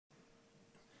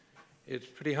it's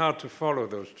pretty hard to follow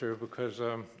those two because,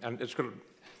 and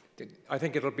I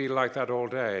think it'll be like that all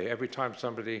day. Every time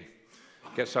somebody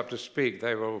gets up to speak,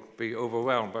 they will be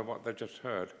overwhelmed by what they've just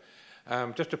heard.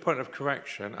 Just a point of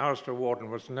correction, Alistair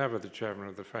Warden was never the chairman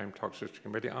of the Frame Toxicity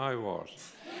Committee, I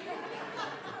was.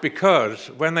 Because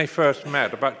when they first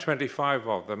met, about 25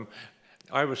 of them,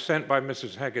 I was sent by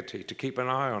Mrs. Hegarty to keep an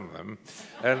eye on them,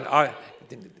 and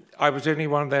I was the only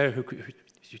one there who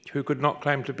could not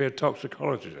claim to be a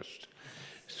toxicologist.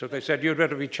 So they said, you'd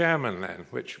better be chairman then,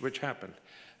 which happened.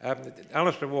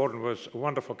 Alistair Warden was a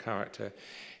wonderful character.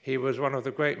 He was one of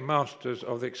the great masters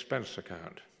of the expense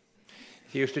account.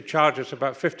 He used to charge us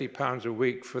about £50 a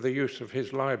week for the use of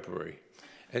his library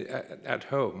at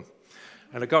home.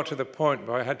 And it got to the point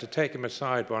where I had to take him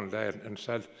aside one day and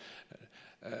said,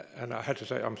 and I had to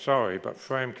say, I'm sorry, but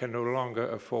Frame can no longer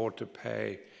afford to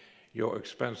pay your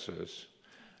expenses,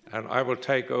 and I will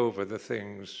take over the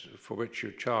things for which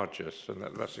you charge us, and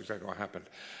that's exactly what happened.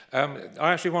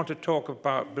 I actually want to talk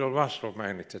about Bill Russell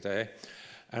mainly today,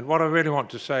 and what I really want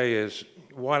to say is,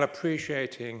 while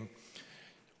appreciating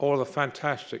all the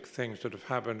fantastic things that have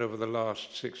happened over the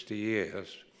last 60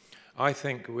 years, I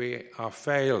think we are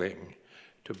failing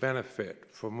to benefit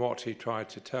from what he tried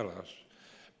to tell us,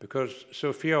 because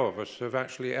so few of us have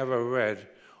actually ever read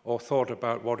or thought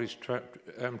about what he's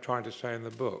trying to say in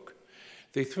the book.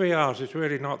 The 3 R's is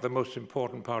really not the most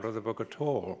important part of the book at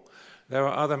all. There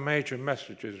are other major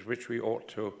messages which we ought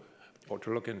to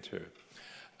look into.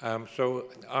 So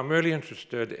I'm really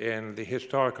interested in the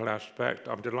historical aspect.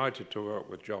 I'm delighted to work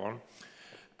with John.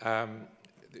 And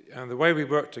the way we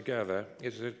work together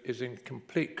is in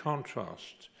complete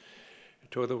contrast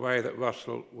to the way that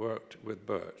Russell worked with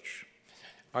Burch.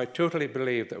 I totally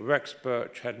believe that Rex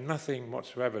Burch had nothing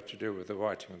whatsoever to do with the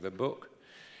writing of the book.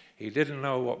 He didn't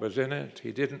know what was in it.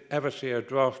 He didn't ever see a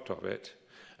draft of it.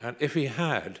 And if he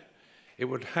had, it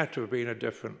would have to have been a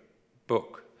different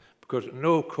book, because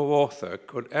no co-author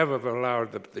could ever have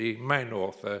allowed the main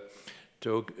author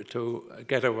to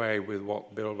get away with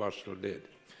what Bill Russell did.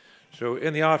 So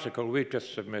in the article we've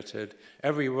just submitted,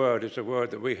 every word is a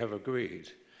word that we have agreed.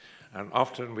 And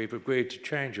often we've agreed to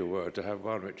change a word to have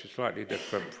one which is slightly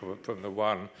different from the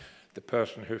one the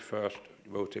person who first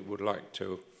wrote it would like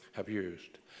to have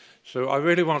used. So I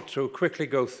really want to quickly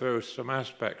go through some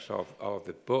aspects of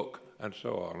the book and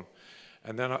so on.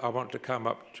 And then I want to come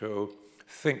up to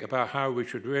think about how we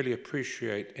should really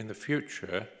appreciate in the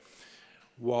future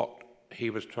what he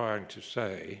was trying to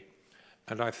say.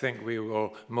 And I think we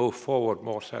will move forward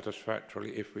more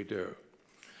satisfactorily if we do.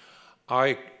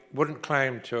 I wouldn't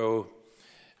claim to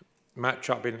match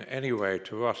up in any way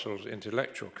to Russell's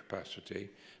intellectual capacity,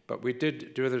 but we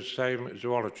did do the same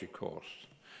zoology course.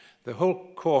 The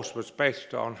whole course was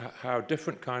based on how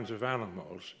different kinds of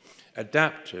animals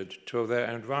adapted to their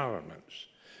environments.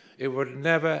 It would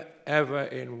never, ever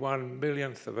in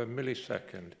 1/1,000,000th of a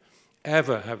millisecond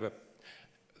ever have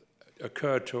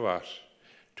occurred to us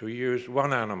to use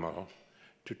one animal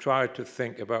to try to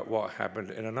think about what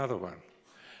happened in another one.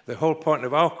 The whole point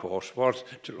of our course was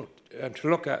to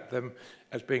look at them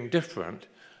as being different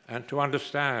and to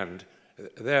understand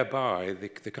thereby the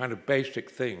kind of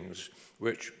basic things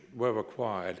which were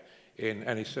required in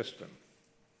any system.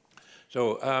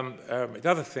 So the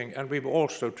other thing, and we were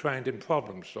also trained in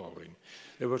problem solving.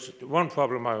 There was one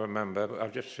problem I remember,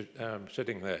 I'm just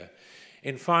sitting there.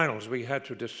 In finals, we had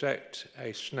to dissect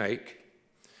a snake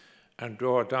and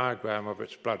draw a diagram of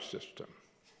its blood system.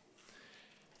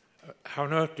 How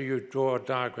on earth do you draw a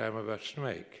diagram of a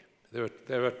snake? There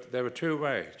are two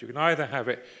ways. You can either have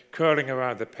it curling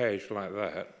around the page like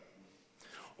that,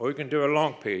 or you can do a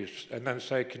long piece and then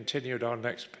say continued on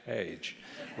next page,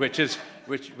 which is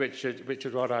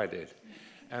what I did.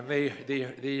 And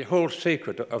the whole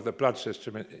secret of the blood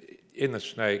system in the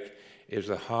snake is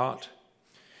the heart.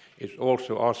 It's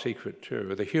also our secret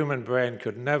too. The human brain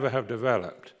could never have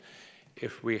developed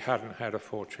if we hadn't had a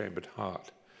four-chambered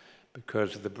heart,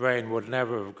 because the brain would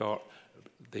never have got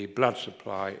the blood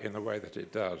supply in the way that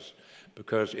it does,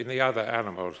 because in the other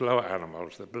animals, lower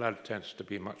animals, the blood tends to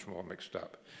be much more mixed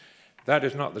up. That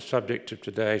is not the subject of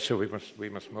today, so we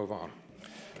must move on.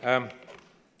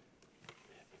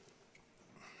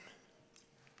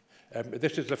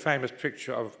 This is the famous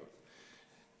picture of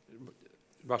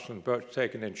Russell and Burch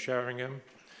taken in Sheringham.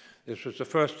 This was the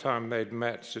first time they'd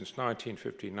met since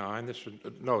 1959. This was,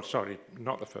 no, sorry,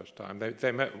 not the first time.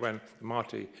 They met when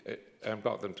Marty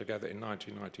got them together in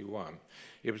 1991.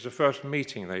 It was the first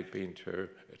meeting they'd been to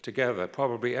together,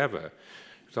 probably ever.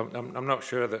 So I'm not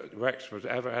sure that Rex was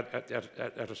ever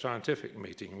at a scientific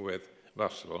meeting with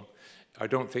Russell. I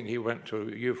don't think he went to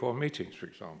U4 meetings, for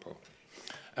example.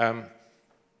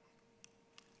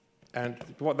 And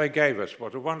what they gave us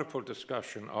was a wonderful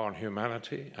discussion on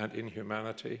humanity and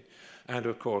inhumanity, and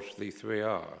of course the 3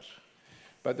 R's.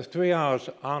 But the 3 R's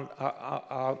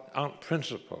aren't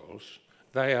principles,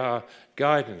 they are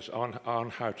guidance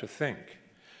on how to think.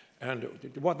 And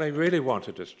what they really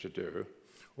wanted us to do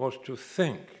was to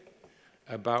think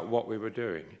about what we were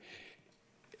doing.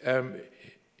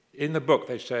 In the book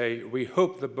they say, we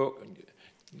hope the book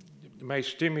may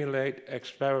stimulate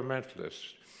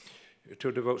experimentalists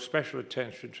to devote special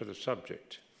attention to the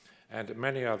subject and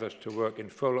many others to work in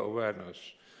full awareness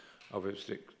of its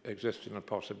existing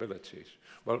possibilities.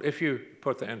 Well, if you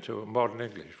put that into modern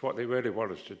English, what they really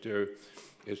want us to do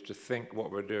is to think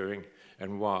what we're doing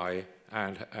and why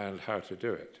and how to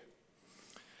do it.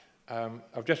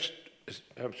 I've just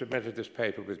submitted this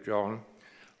paper with John.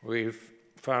 We've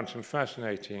found some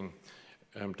fascinating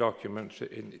documents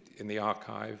in the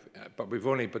archive, but we've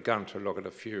only begun to look at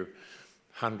a few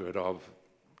hundred of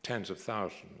tens of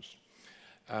thousands.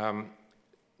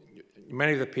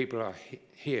 Many of the people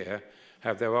here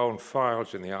have their own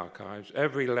files in the archives.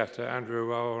 Every letter Andrew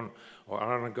Rowan or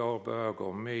Alan Goldberg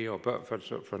or me or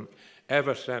Burch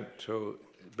ever sent to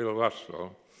Bill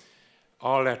Russell,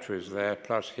 our letter is there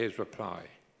plus his reply.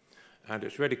 And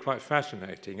it's really quite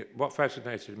fascinating. What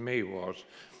fascinated me was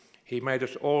he made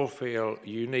us all feel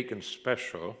unique and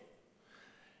special,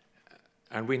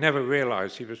 and we never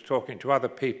realized he was talking to other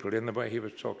people in the way he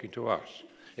was talking to us.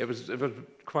 It was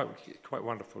quite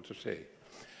wonderful to see.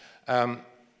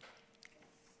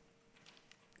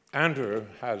 Andrew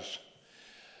has,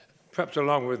 perhaps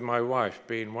along with my wife,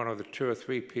 been one of the 2 or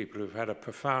 3 people who've had a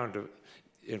profound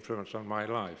influence on my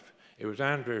life. It was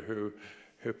Andrew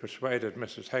who persuaded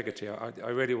Mrs. Hegarty I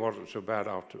really wasn't so bad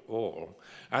after all.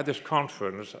 At this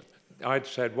conference, I'd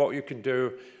said what you can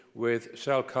do with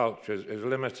cell cultures is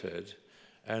limited,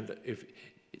 and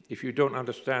if you don't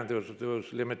understand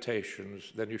those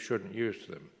limitations, then you shouldn't use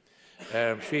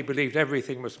them. She believed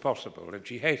everything was possible, and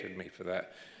she hated me for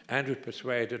that. Andrew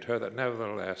persuaded her that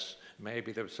nevertheless,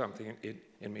 maybe there was something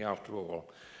in me after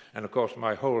all. And of course,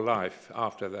 my whole life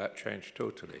after that changed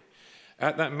totally.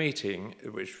 At that meeting,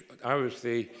 which I was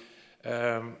the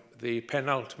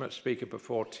penultimate speaker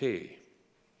before tea,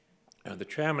 and the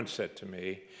chairman said to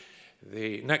me,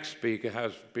 the next speaker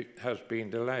has been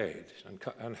delayed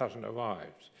and hasn't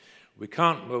arrived. We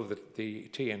can't move the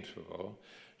tea interval,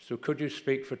 so could you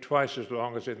speak for twice as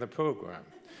long as in the program?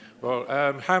 Well,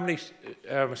 how many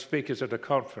speakers at a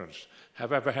conference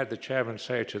have ever had the chairman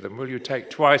say to them, will you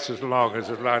take twice as long as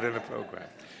allowed in the program?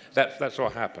 That's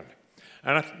what happened.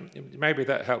 And maybe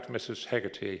that helped Mrs.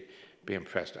 Hegarty be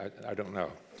impressed. I don't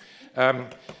know.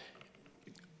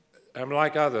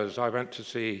 Like others, I went to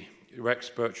see Rex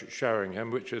Burch at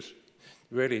Sheringham, which is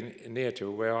really near to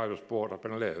where I was brought up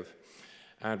and live.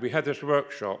 And we had this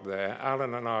workshop there.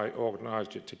 Alan and I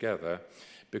organised it together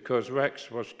because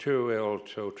Rex was too ill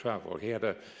to travel. He had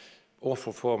an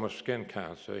awful form of skin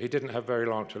cancer. He didn't have very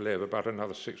long to live, about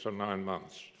another 6 or 9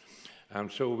 months.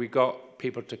 And so we got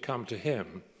people to come to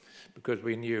him because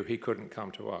we knew he couldn't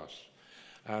come to us.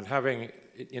 And having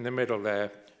in the middle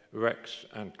there, Rex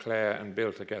and Claire and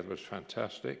Bill together was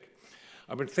fantastic.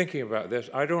 I've been thinking about this.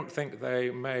 I don't think they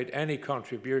made any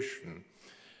contribution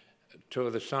to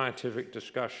the scientific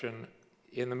discussion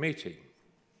in the meeting.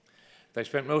 They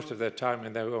spent most of their time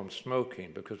in their room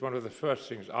smoking, because one of the first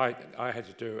things I had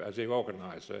to do as the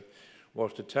organizer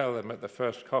was to tell them at the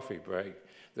first coffee break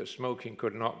that smoking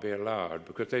could not be allowed,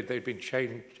 because they'd been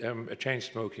chain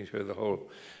smoking through the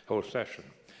whole session.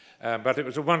 But it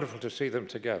was wonderful to see them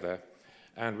together,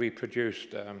 and we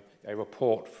produced a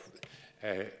report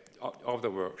of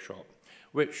the workshop,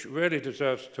 which really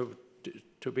deserves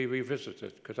to be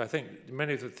revisited, because I think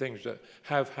many of the things that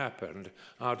have happened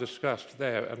are discussed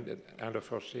there and are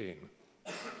foreseen.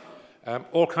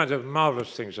 All kinds of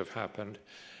marvelous things have happened.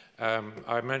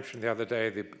 I mentioned the other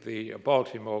day the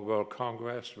Baltimore World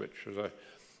Congress, which was a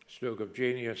stroke of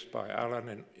genius by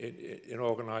Alan in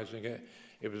organizing it.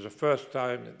 It was the first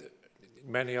time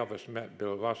many of us met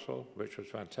Bill Russell, which was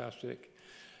fantastic,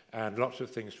 and lots of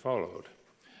things followed.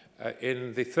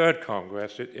 In the third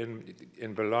Congress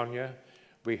in Bologna,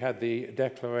 we had the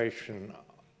Declaration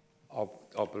of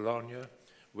Bologna,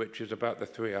 which is about the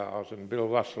 3 R's, and Bill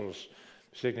Russell's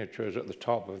signature is at the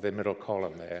top of the middle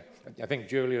column there. I think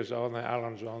Julia's on there,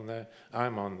 Alan's on there,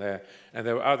 I'm on there, and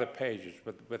there were other pages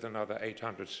with another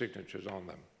 800 signatures on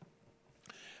them.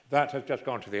 That has just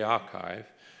gone to the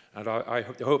archive, and I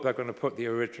hope they're going to put the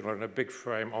original in a big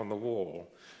frame on the wall,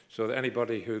 so that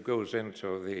anybody who goes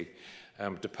into the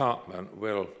department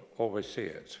will always see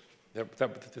it.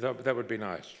 That would be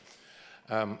nice.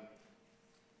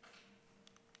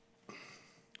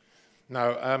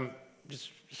 Now, just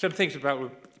some things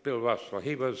about Bill Russell.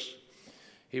 He was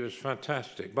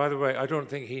fantastic. By the way, I don't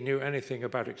think he knew anything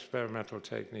about experimental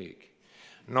technique,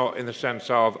 not in the sense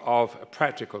of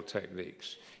practical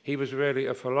techniques. He was really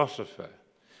a philosopher.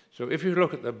 So if you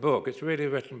look at the book, it's really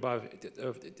written by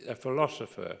a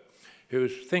philosopher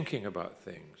who's thinking about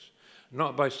things,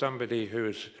 not by somebody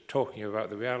who's talking about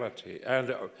the reality.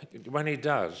 And when he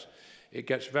does, it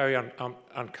gets very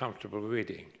uncomfortable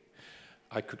reading.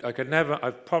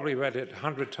 I've probably read it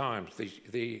 100 times,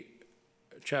 the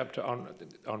chapter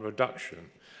on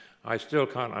reduction. I still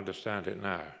can't understand it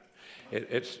now.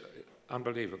 It's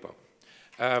unbelievable.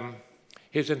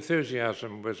 His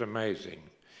enthusiasm was amazing.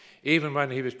 Even when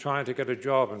he was trying to get a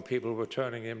job and people were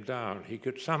turning him down, he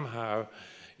could somehow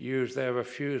use their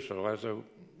refusal as a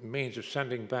means of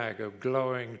sending back a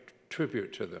glowing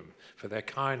tribute to them for their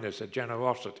kindness and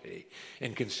generosity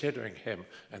in considering him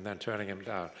and then turning him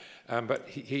down. But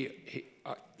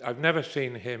I've never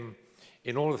seen him,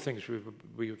 in all the things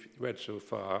we've read so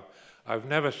far, I've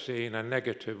never seen a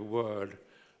negative word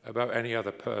about any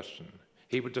other person.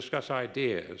 He would discuss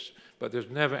ideas, but there's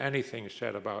never anything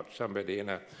said about somebody in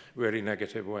a really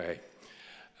negative way.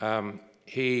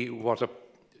 He was a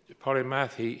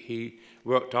polymath. He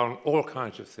worked on all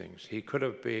kinds of things. He could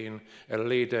have been a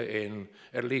leader in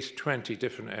at least 20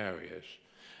 different areas.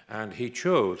 And he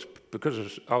chose,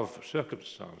 because of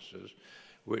circumstances,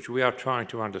 which we are trying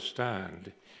to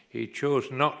understand, he chose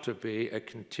not to be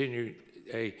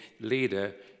a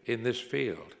leader in this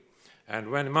field.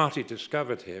 And when Marty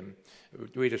rediscovered him,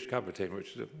 which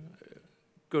is a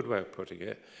good way of putting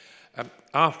it,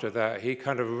 after that, he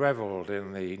kind of reveled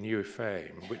in the new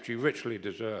fame, which he richly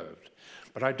deserved.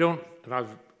 But and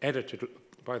I've edited,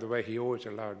 by the way, he always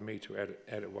allowed me to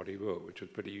edit what he wrote, which was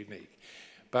pretty unique.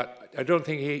 But I don't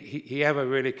think he ever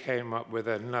really came up with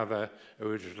another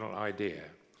original idea.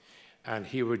 And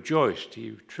he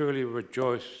truly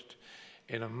rejoiced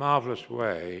in a marvelous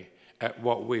way at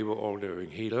what we were all doing.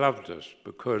 He loved us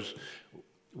because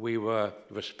we were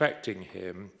respecting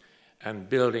him and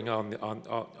building on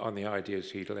the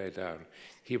ideas he'd laid down.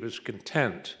 He was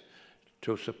content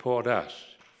to support us.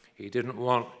 He didn't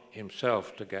want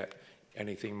himself to get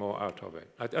anything more out of it.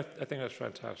 I think that's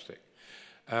fantastic.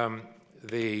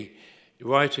 The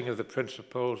writing of the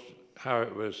principles, how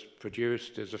it was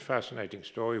produced, is a fascinating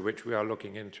story, which we are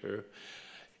looking into.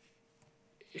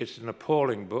 It's an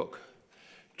appalling book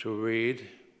to read.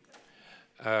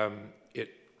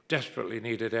 It desperately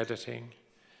needed editing.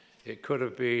 It could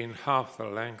have been half the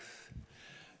length,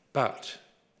 but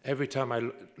every time I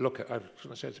look at, I was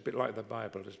going to say it's a bit like the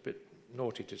Bible. It's a bit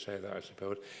naughty to say that, I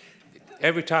suppose.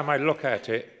 Every time I look at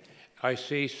it, I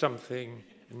see something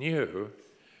new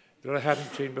that I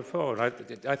hadn't seen before. And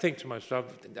I think to myself,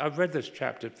 I've read this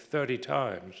chapter 30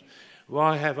 times.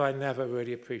 Why have I never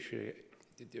really appreciated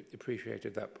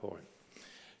that point?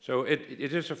 So it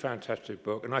is a fantastic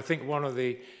book, and I think one of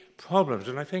the problems,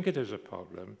 and I think it is a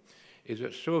problem, is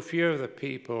that so few of the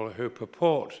people who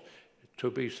purport to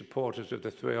be supporters of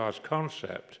the 3 R's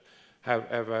concept have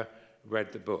ever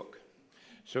read the book.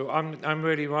 So I'm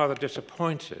really rather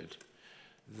disappointed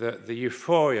that the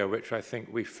euphoria which I think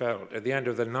we felt at the end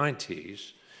of the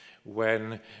 90s,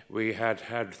 when we had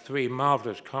 3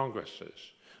 marvelous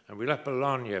congresses, and we left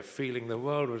Bologna feeling the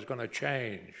world was going to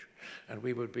change and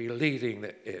we would be leading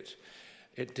it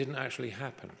didn't actually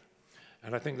happen.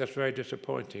 And I think that's very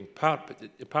disappointing.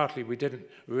 Partly we didn't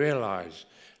realize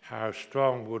how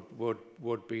strong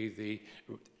would be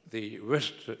the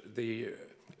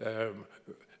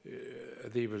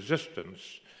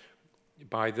resistance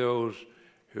by those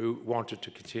who wanted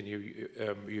to continue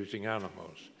using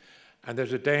animals. And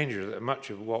there's a danger that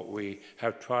much of what we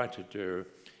have tried to do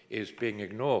is being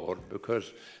ignored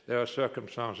because there are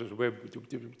circumstances where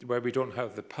we don't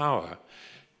have the power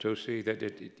to see that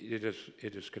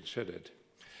it is considered.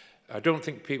 I don't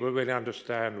think people really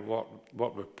understand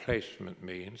what replacement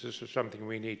means. This is something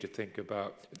we need to think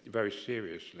about very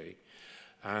seriously.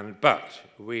 But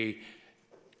we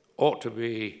ought to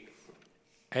be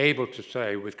able to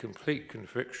say with complete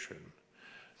conviction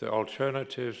that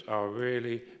alternatives are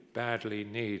really badly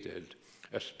needed,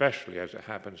 especially as it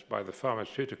happens by the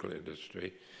pharmaceutical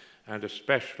industry, and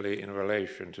especially in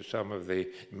relation to some of the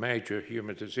major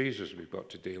human diseases we've got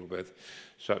to deal with,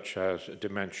 such as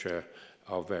dementia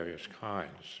of various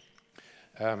kinds.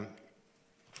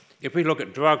 If we look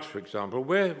at drugs, for example,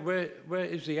 where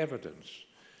is the evidence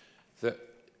that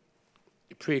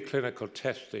preclinical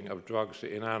testing of drugs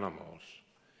in animals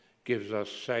gives us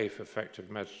safe, effective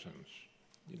medicines?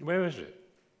 Where is it?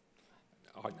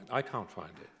 I can't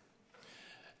find it.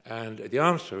 And the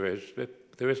answer is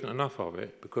that there isn't enough of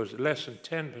it because less than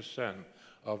 10%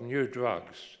 of new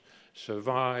drugs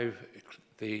survive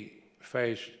the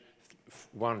phase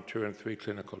 1, 2, and 3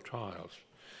 clinical trials.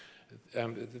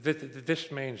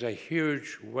 This means a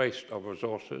huge waste of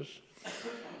resources,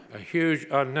 a huge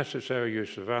unnecessary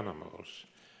use of animals,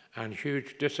 and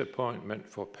huge disappointment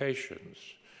for patients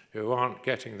who aren't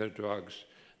getting the drugs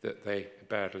that they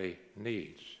badly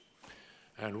need.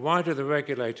 And why do the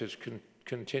regulators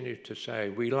continue to say,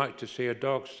 we like to see a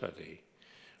dog study,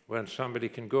 when somebody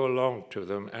can go along to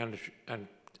them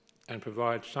and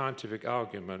provide scientific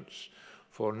arguments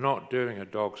for not doing a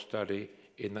dog study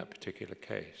in that particular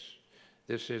case?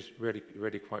 This is really,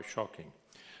 really quite shocking.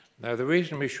 Now, the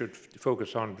reason we should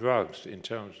focus on drugs in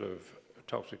terms of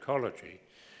toxicology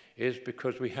is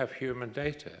because we have human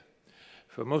data.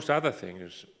 For most other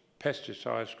things,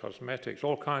 pesticides, cosmetics,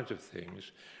 all kinds of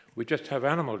things, we just have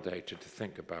animal data to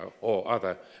think about, or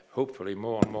other, hopefully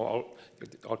more and more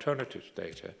alternatives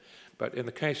data. But in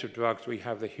the case of drugs, we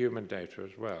have the human data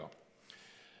as well.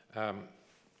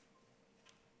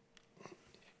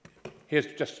 Here's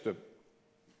just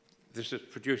this is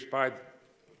produced by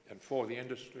and for the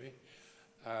industry.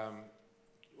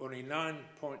 Only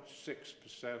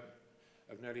 9.6%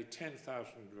 of nearly 10,000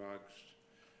 drugs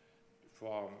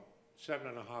from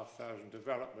 7,500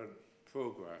 development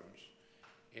programs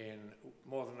in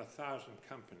more than 1,000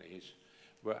 companies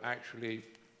were actually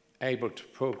able to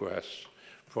progress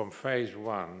from phase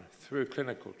 1 through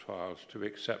clinical trials to be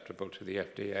acceptable to the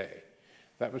FDA.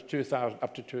 That was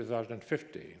up to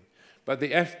 2015. But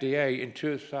the FDA in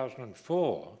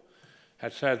 2004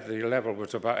 had said the level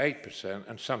was about 8%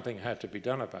 and something had to be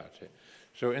done about it.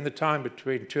 So in the time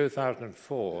between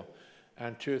 2004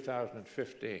 and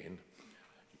 2015,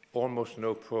 almost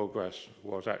no progress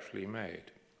was actually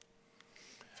made.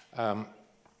 I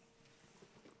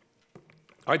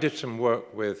did some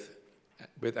work with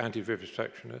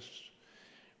anti-vivisectionists,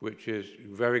 which is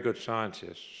very good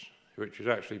scientists, which is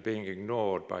actually being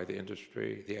ignored by the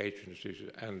industry, the agencies,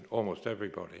 and almost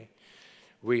everybody.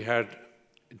 We had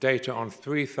data on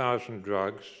 3,000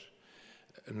 drugs,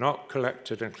 not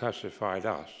collected and classified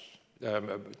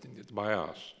by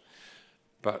us,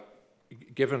 but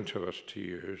given to us to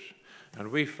use. And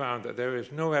we found that there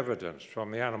is no evidence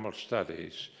from the animal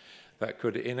studies that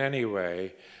could in any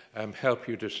way help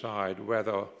you decide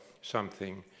whether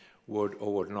something would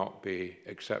or would not be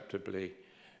acceptably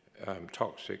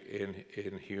toxic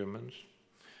in humans.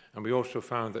 And we also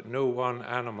found that no one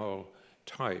animal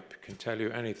type can tell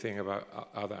you anything about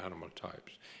other animal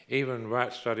types. Even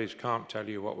rat studies can't tell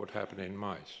you what would happen in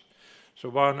mice. So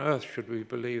why on earth should we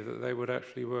believe that they would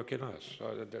actually work in us?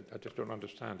 I just don't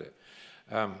understand it.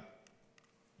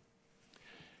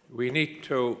 We need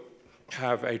to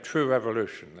have a true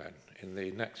revolution then in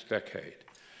the next decade.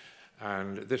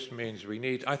 And this means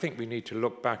I think we need to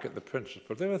look back at the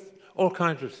principles. There are all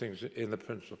kinds of things in the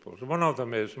principles. One of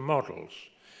them is models.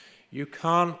 You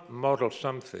can't model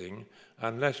something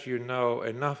unless you know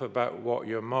enough about what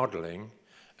you're modeling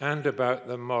and about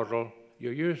the model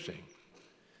you're using.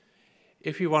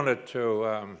 If you wanted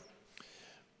to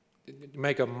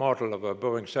make a model of a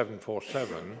Boeing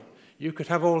 747, you could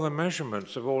have all the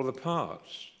measurements of all the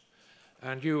parts.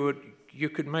 And you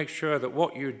could make sure that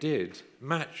what you did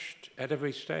matched at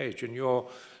every stage, and your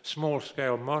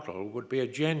small-scale model would be a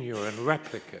genuine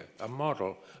replica, a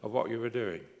model of what you were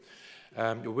doing.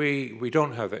 We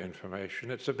don't have that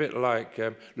information. It's a bit like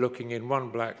looking in one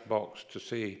black box to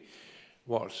see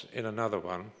what's in another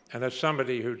one. And as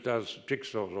somebody who does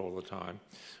jigsaws all the time,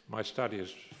 my study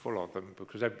is full of them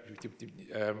because I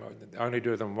only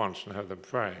do them once and have them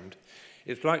framed.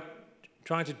 It's like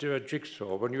trying to do a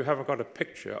jigsaw when you haven't got a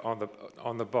picture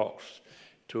on the box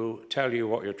to tell you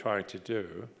what you're trying to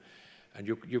do, and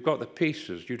you've got the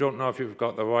pieces. You don't know if you've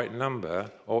got the right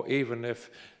number, or even if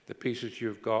the pieces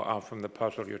you've got are from the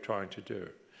puzzle you're trying to do.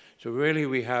 So really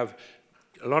we have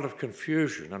a lot of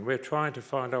confusion, and we're trying to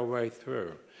find our way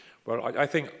through. Well, I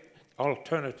think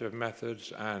alternative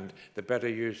methods and the better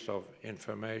use of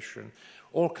information,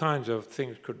 all kinds of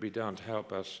things could be done to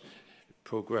help us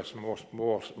progress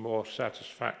more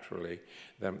satisfactorily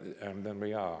than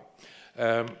we are.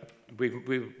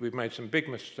 We've made some big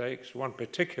mistakes. One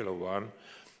particular one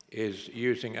is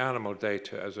using animal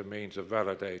data as a means of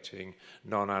validating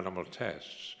non-animal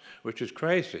tests, which is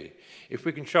crazy. If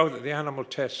we can show that the animal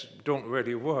tests don't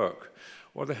really work,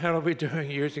 what the hell are we doing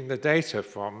using the data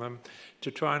from them to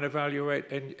try and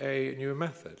evaluate a new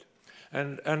method?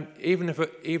 And even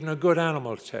a good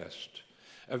animal test,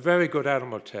 a very good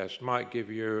animal test might give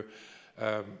you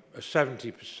a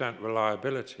 70%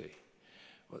 reliability.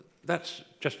 Well, that's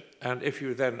just, and if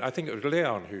you then, I think it was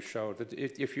Leon who showed that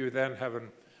if you then have an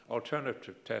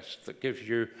alternative test that gives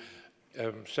you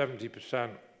 70%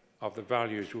 of the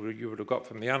values you would have got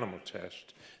from the animal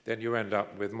test, then you end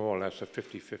up with more or less a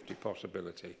 50-50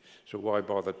 possibility. So why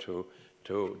bother to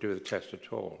do the test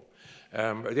at all?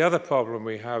 The other problem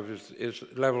we have is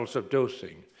levels of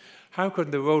dosing. How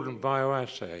could the rodent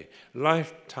bioassay,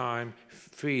 lifetime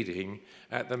feeding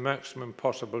at the maximum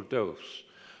possible dose,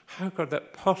 how could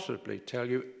that possibly tell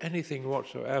you anything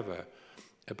whatsoever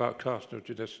about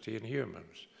carcinogenicity in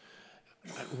humans?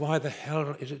 Why the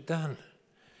hell is it done?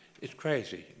 It's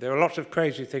crazy. There are lots of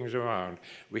crazy things around.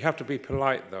 We have to be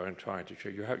polite, though, in trying to show.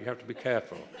 You have to be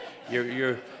careful.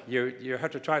 You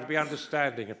have to try to be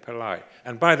understanding and polite.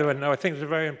 And by the way, no, I think there's a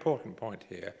very important point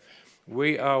here.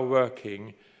 We are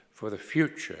working for the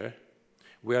future.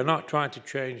 We are not trying to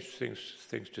change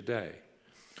things today.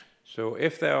 So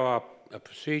if there are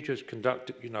procedures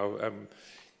conducted,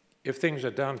 if things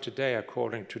are done today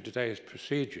according to today's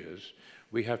procedures,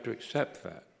 we have to accept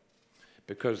that,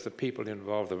 because the people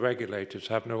involved, the regulators,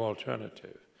 have no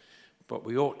alternative. But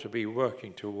we ought to be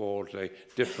working towards a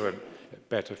different,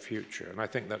 better future, and I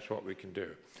think that's what we can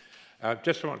do. I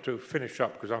just want to finish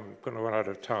up, because I'm going to run out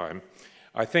of time.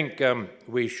 I think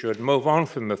we should move on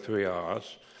from the 3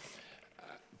 R's,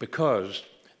 because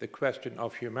the question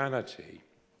of humanity,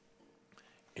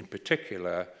 in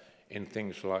particular in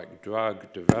things like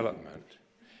drug development,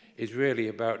 is really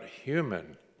about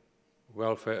human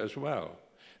welfare as well.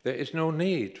 There is no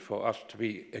need for us to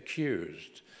be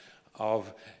accused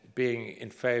of being in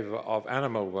favor of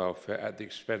animal welfare at the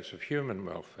expense of human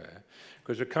welfare,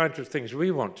 because the kinds of things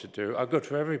we want to do are good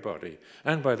for everybody,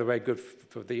 and, by the way, good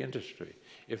for the industry.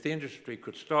 If the industry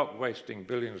could stop wasting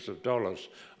billions of dollars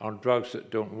on drugs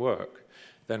that don't work,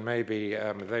 then maybe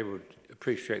they would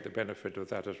appreciate the benefit of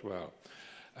that as well.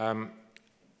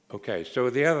 Okay, so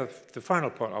the final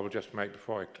point I will just make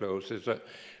before I close is that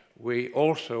we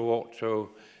also ought to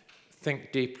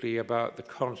think deeply about the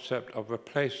concept of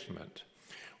replacement.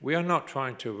 We are not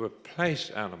trying to replace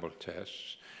animal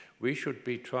tests. We should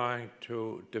be trying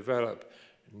to develop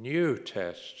new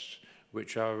tests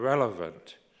which are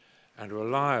relevant and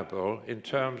reliable in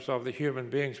terms of the human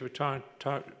beings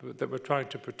that we're trying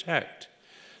to protect.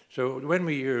 So when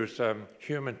we use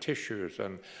human tissues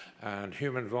and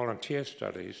human volunteer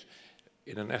studies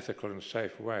in an ethical and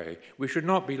safe way, we should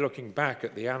not be looking back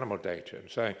at the animal data and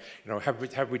saying,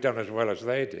 have we done as well as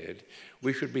they did?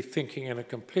 We should be thinking in a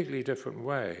completely different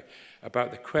way about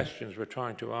the questions we're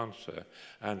trying to answer,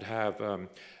 and have a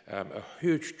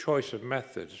huge choice of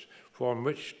methods from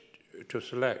which to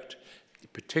select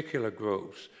particular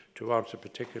groups to answer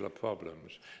particular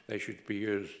problems. They should be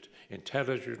used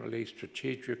intelligently,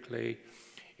 strategically,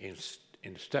 in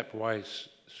stepwise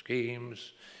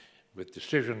schemes, with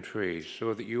decision trees,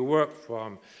 so that you work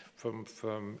from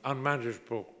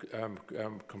unmanageable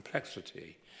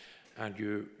complexity, and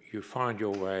you find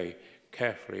your way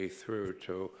carefully through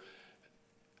to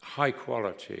high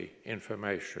quality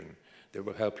information that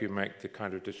will help you make the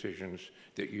kind of decisions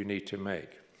that you need to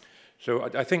make. So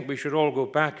I think we should all go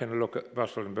back and look at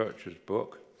Russell and Burch's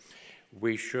book.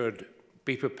 We should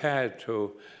be prepared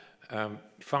to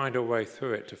find a way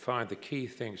through it, to find the key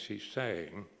things he's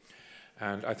saying.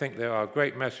 And I think there are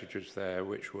great messages there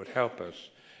which would help us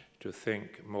to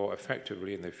think more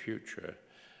effectively in the future,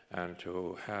 and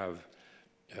to have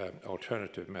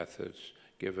alternative methods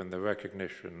given the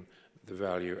recognition, the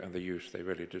value, and the use they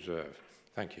really deserve.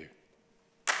 Thank you.